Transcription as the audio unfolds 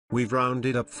we've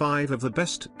rounded up 5 of the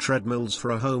best treadmills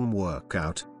for a home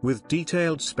workout, with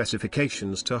detailed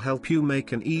specifications to help you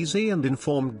make an easy and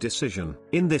informed decision.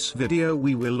 In this video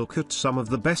we will look at some of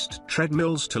the best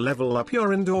treadmills to level up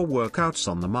your indoor workouts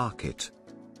on the market.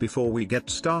 Before we get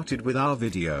started with our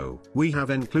video, we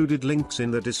have included links in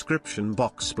the description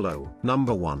box below.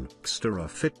 Number 1. Xterra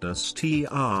Fitness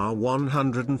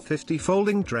TR150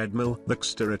 Folding Treadmill. The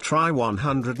Xterra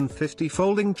Tri150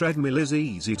 Folding Treadmill is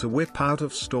easy to whip out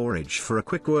of storage for a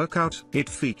quick workout. It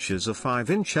features a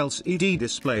 5-inch LCD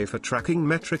display for tracking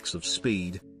metrics of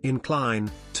speed, incline,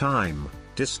 time,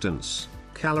 distance,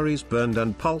 calories burned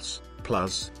and pulse.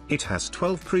 Plus, it has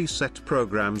 12 preset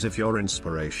programs if your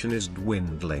inspiration is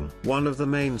dwindling. One of the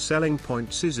main selling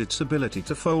points is its ability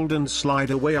to fold and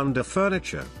slide away under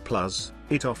furniture. Plus,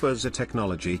 it offers a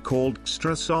technology called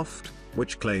Xterra Soft,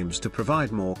 which claims to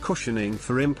provide more cushioning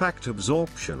for impact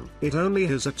absorption. It only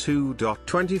has a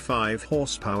 2.25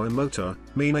 horsepower motor,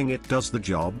 meaning it does the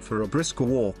job for a brisk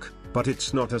walk, but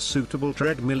it's not a suitable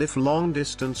treadmill if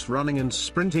long-distance running and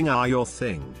sprinting are your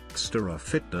thing. Xterra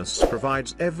Fitness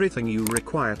provides everything you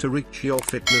require to reach your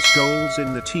fitness goals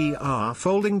in the TR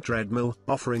folding treadmill.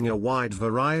 Offering a wide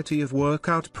variety of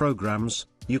workout programs,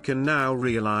 you can now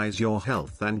realize your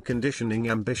health and conditioning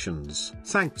ambitions.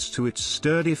 Thanks to its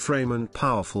sturdy frame and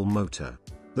powerful motor,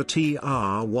 the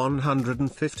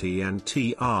TR150 and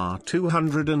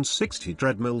TR260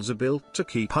 treadmills are built to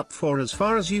keep up for as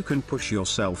far as you can push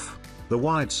yourself. The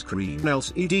widescreen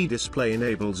LCD display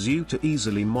enables you to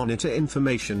easily monitor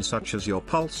information such as your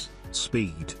pulse,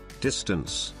 speed,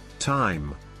 distance,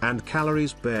 time, and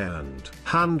calories burned.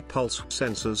 Hand pulse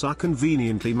sensors are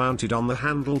conveniently mounted on the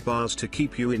handlebars to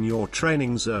keep you in your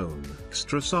training zone.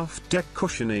 Xterra Soft Deck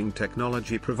cushioning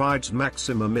technology provides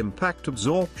maximum impact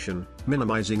absorption,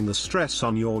 minimizing the stress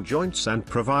on your joints and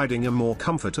providing a more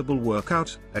comfortable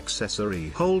workout. Accessory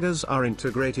holders are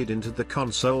integrated into the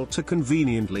console to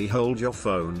conveniently hold your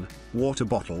phone, water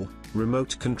bottle,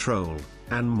 remote control,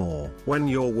 and more. When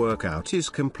your workout is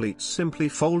complete, simply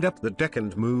fold up the deck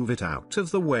and move it out of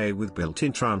the way with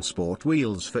built-in transport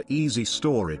wheels for easy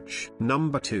storage.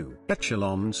 Number 2.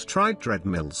 Echelon Stride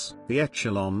Treadmills. The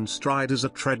Echelon Stride is a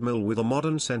treadmill with a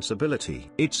modern sensibility.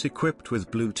 It's equipped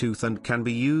with Bluetooth and can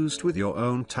be used with your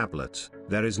own tablet.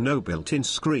 There is no built-in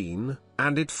screen,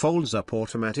 and it folds up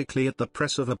automatically at the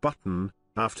press of a button,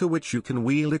 after which you can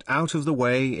wheel it out of the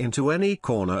way into any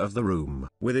corner of the room.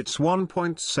 With its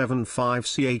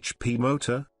 1.75 chp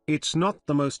motor, it's not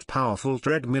the most powerful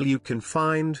treadmill you can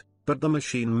find, but the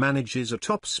machine manages a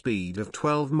top speed of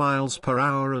 12 miles per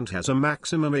hour and has a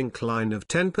maximum incline of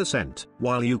 10%.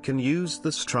 While you can use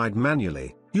the stride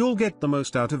manually, you'll get the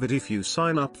most out of it if you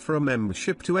sign up for a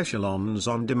membership to Echelon's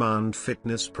on-demand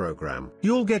fitness program.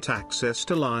 You'll get access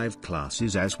to live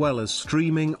classes as well as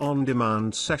streaming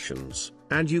on-demand sessions,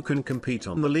 and you can compete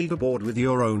on the leaderboard with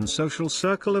your own social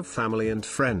circle of family and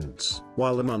friends.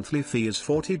 While the monthly fee is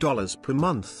 $40 per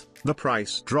month, the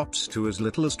price drops to as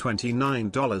little as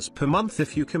 $29 per month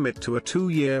if you commit to a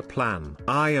 2-year plan.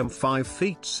 I am 5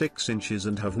 feet 6 inches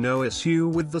and have no issue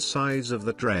with the size of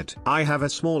the tread. I have a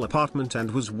small apartment and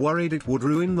was worried it would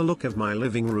ruin the look of my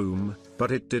living room,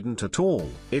 but it didn't at all.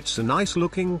 It's a nice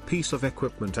looking piece of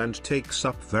equipment and takes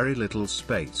up very little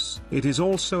space. It is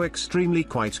also extremely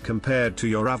quiet compared to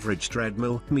your average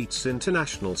treadmill. Meets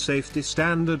international safety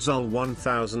standards UL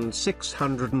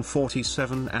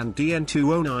 1647 and DN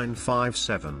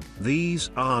 20957.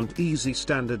 These aren't easy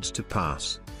standards to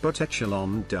pass, but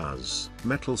Echelon does.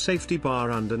 Metal safety bar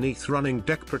underneath running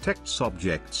deck protects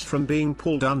objects from being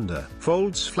pulled under.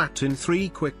 Folds flat in 3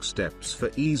 quick steps for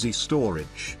easy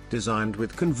storage. Designed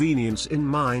with convenience in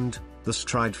mind, the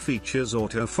Stride features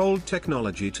auto-fold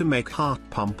technology to make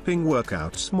heart-pumping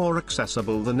workouts more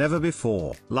accessible than ever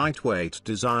before. Lightweight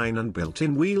design and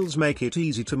built-in wheels make it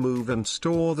easy to move and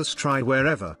store the Stride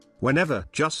wherever, whenever.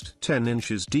 Just 10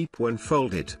 inches deep when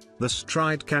folded, the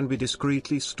Stride can be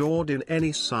discreetly stored in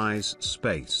any size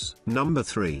space. Number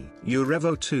 3.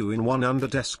 UREVO 2-in-1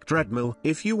 Under-Desk Treadmill.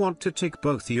 If you want to tick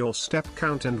both your step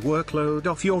count and workload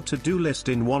off your to-do list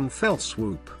in one fell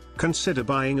swoop, consider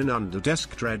buying an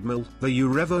under-desk treadmill. The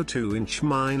UREVO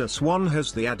 2-inch-1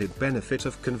 has the added benefit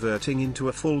of converting into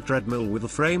a full treadmill with a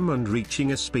frame and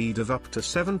reaching a speed of up to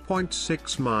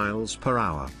 7.6 miles per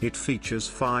hour. It features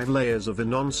 5 layers of a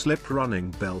non-slip running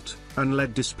belt, an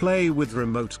LED display with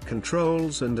remote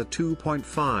controls and a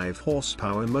 2.5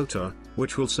 horsepower motor,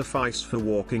 which will suffice for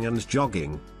walking and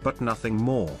jogging, but nothing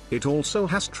more. It also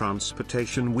has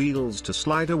transportation wheels to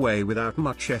slide away without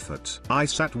much effort. I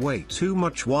sat way too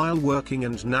much while while working,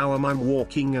 and now I'm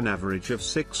walking an average of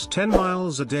 6-10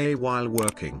 miles a day while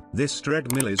working. This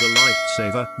treadmill is a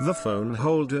lifesaver. The phone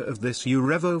holder of this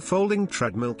UREVO folding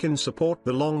treadmill can support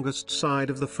the longest side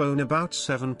of the phone, about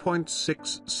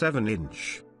 7.67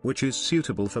 inch. Which is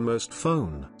suitable for most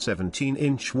phone.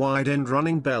 17-inch wide end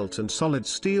running belt and solid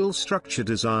steel structure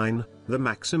design. The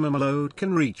maximum load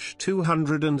can reach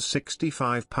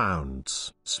 265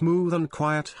 pounds. Smooth and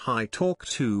quiet high torque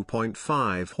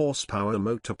 2.5 horsepower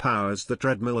motor powers the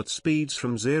treadmill at speeds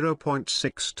from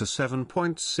 0.6 to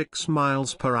 7.6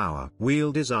 miles per hour.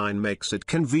 Wheel design makes it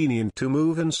convenient to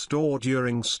move and store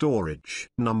during storage.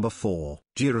 Number 4.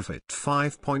 Durafit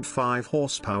 5.5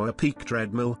 horsepower peak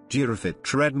treadmill. Durafit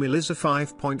treadmill is a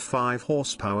 5.5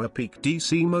 horsepower peak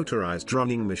DC motorized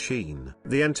running machine.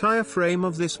 The entire frame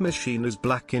of this machine is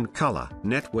black in color.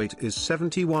 Net weight is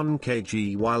 71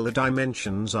 kg while the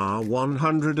dimensions are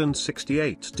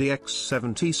 168 dx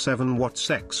 77 watts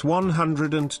x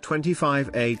 125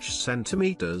 h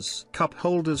centimeters. Cup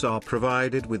holders are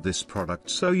provided with this product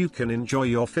so you can enjoy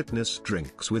your fitness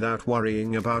drinks without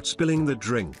worrying about spilling the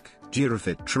drink.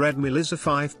 Durafit treadmill is a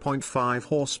 5.5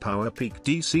 horsepower peak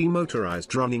DC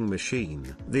motorized running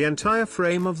machine. The entire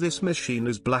frame of this machine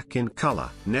is black in color.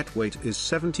 Net weight is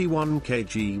 71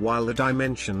 kg while the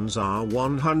dimensions are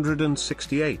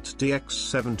 168 dx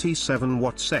 77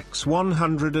 watts x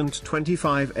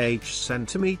 125 h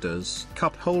centimeters.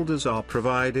 Cup holders are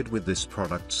provided with this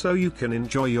product so you can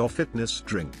enjoy your fitness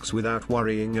drinks without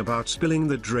worrying about spilling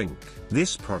the drink.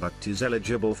 This product is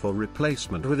eligible for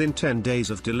replacement within 10 days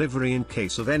of delivery in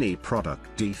case of any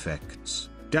product defects,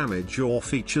 damage or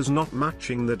features not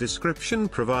matching the description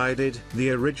provided. The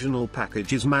original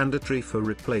package is mandatory for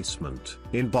replacement.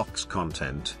 In box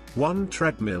content: 1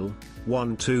 treadmill,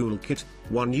 1 toolkit,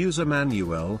 1 user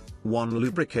manual, 1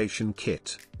 lubrication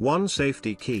kit, 1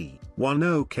 safety key, 1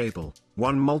 O cable,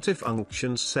 1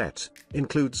 multifunction set,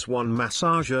 includes 1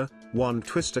 massager, 1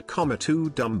 twister, 2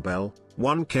 dumbbell,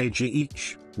 1 kg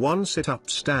each, 1 sit-up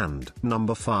stand.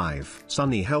 Number 5.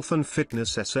 Sunny Health and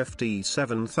Fitness SFT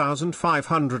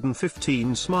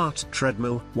 7515 Smart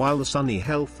Treadmill. While the Sunny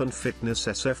Health and Fitness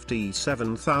SFT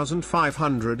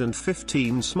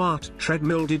 7515 Smart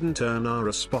Treadmill didn't earn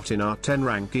a spot in our 10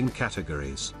 ranking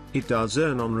categories, it does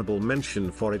earn honorable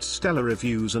mention for its stellar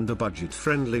reviews and a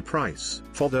budget-friendly price.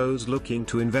 For those looking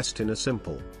to invest in a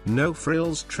simple,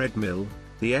 no-frills treadmill,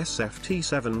 the SFT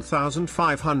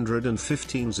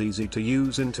 7515's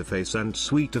easy-to-use interface and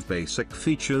suite of basic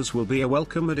features will be a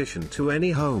welcome addition to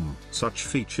any home. Such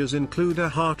features include a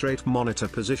heart rate monitor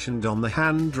positioned on the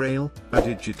handrail, a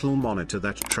digital monitor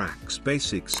that tracks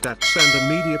basic stats, and a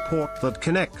media port that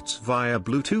connects via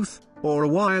Bluetooth or a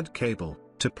wired cable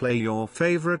to play your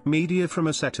favorite media from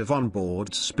a set of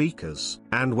onboard speakers.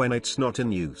 And when it's not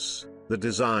in use, the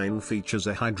design features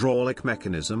a hydraulic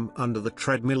mechanism under the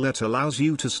treadmill that allows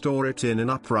you to store it in an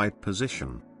upright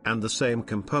position, and the same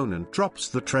component drops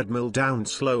the treadmill down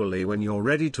slowly when you're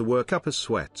ready to work up a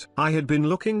sweat. I had been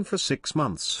looking for 6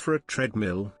 months for a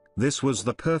treadmill. This was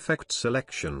the perfect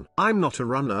selection. I'm not a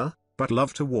runner, but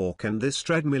love to walk, and this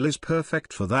treadmill is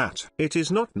perfect for that. It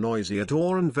is not noisy at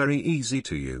all and very easy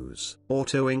to use.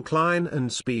 Auto incline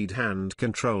and speed hand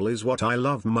control is what I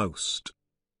love most.